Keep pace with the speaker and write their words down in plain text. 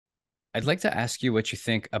I'd like to ask you what you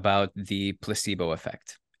think about the placebo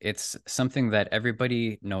effect. It's something that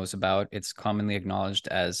everybody knows about. It's commonly acknowledged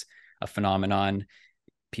as a phenomenon.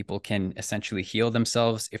 People can essentially heal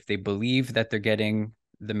themselves if they believe that they're getting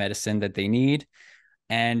the medicine that they need.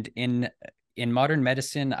 And in modern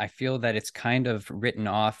medicine, I feel that it's kind of written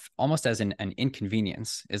off almost as an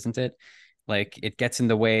inconvenience, isn't it? Like it gets in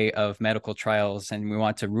the way of medical trials, and we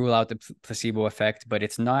want to rule out the placebo effect, but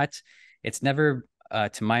it's never,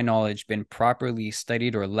 to my knowledge, been properly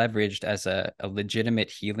studied or leveraged as a legitimate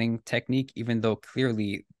healing technique, even though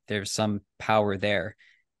clearly there's some power there.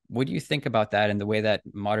 What do you think about that and the way that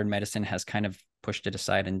modern medicine has kind of pushed it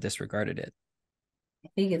aside and disregarded it? I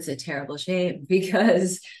think it's a terrible shame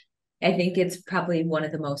because I think it's probably one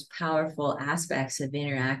of the most powerful aspects of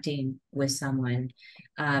interacting with someone.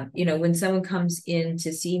 When someone comes in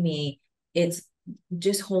to see me, it's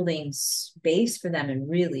just holding space for them and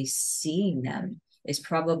really seeing them is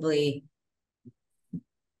probably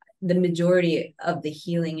the majority of the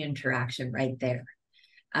healing interaction right there.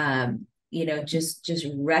 Just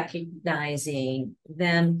recognizing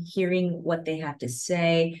them, hearing what they have to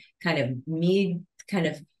say, kind of me kind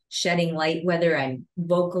of shedding light, whether I'm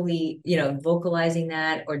vocalizing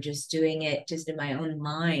that or just doing it just in my own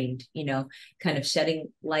mind, kind of shedding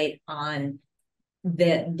light on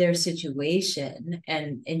their situation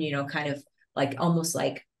and kind of like almost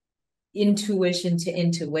like intuition to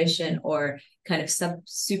intuition or kind of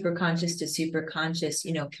super conscious to super conscious,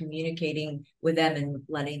 communicating with them and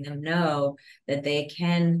letting them know that they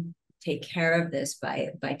can take care of this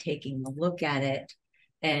by taking a look at it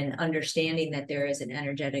and understanding that there is an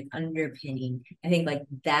energetic underpinning. I think like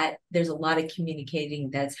that there's a lot of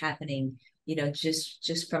communicating that's happening,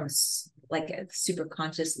 just from like a super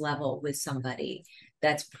conscious level with somebody.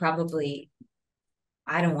 That's probably,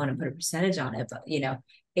 I don't want to put a percentage on it, but 80%,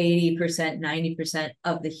 90%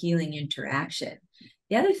 of the healing interaction.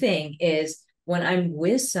 The other thing is when I'm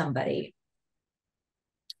with somebody,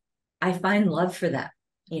 I find love for them,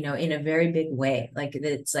 in a very big way. Like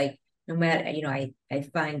it's like no matter, I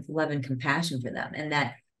find love and compassion for them. And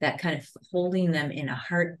that kind of holding them in a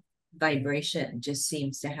heart vibration just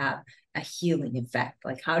seems to have a healing effect.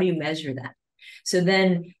 Like how do you measure that? So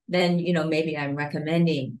then, maybe I'm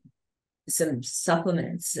recommending some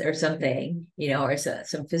supplements or something, or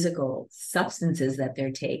some physical substances that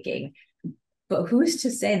they're taking. But who's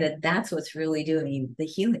to say that that's what's really doing the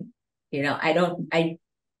healing? I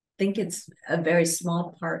think it's a very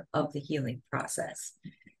small part of the healing process.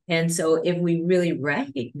 And so if we really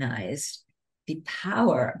recognized the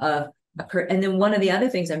power of and then one of the other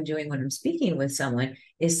things I'm doing when I'm speaking with someone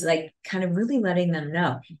is like kind of really letting them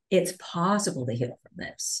know it's possible to heal from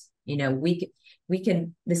this. We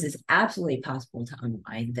can, this is absolutely possible to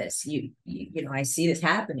unwind this. I see this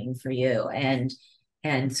happening for you. And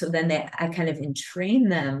so then I kind of entrain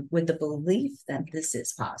them with the belief that this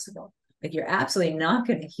is possible. Like you're absolutely not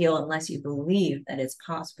going to heal unless you believe that it's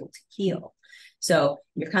possible to heal. So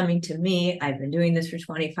you're coming to me. I've been doing this for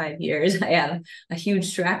 25 years. I have a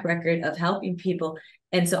huge track record of helping people.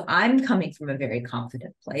 And so I'm coming from a very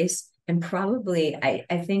confident place. And probably,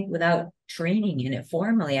 I think without training in it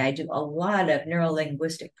formally, I do a lot of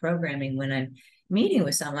neuro-linguistic programming when I'm meeting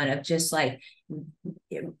with someone of just like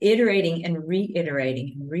iterating and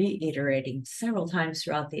reiterating several times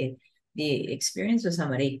throughout the experience with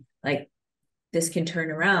somebody, like this can turn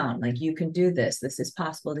around. Like you can do this. This is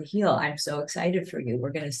possible to heal. I'm so excited for you.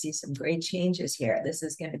 We're going to see some great changes here. This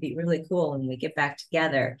is going to be really cool when we get back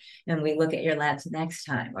together and we look at your labs next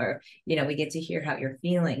time, or, we get to hear how you're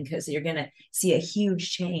feeling because you're going to see a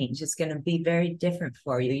huge change. It's going to be very different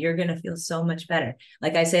for you. You're going to feel so much better.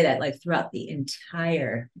 Like I say that like throughout the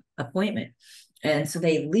entire appointment. And so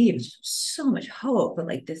they leave so much hope, but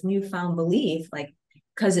like this newfound belief, like,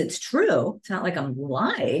 because it's true. It's not like I'm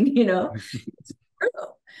lying, it's true.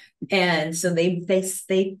 And so they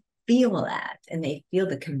feel that, and they feel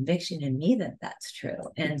the conviction in me that that's true.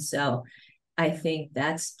 And so I think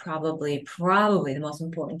that's probably the most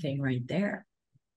important thing right there.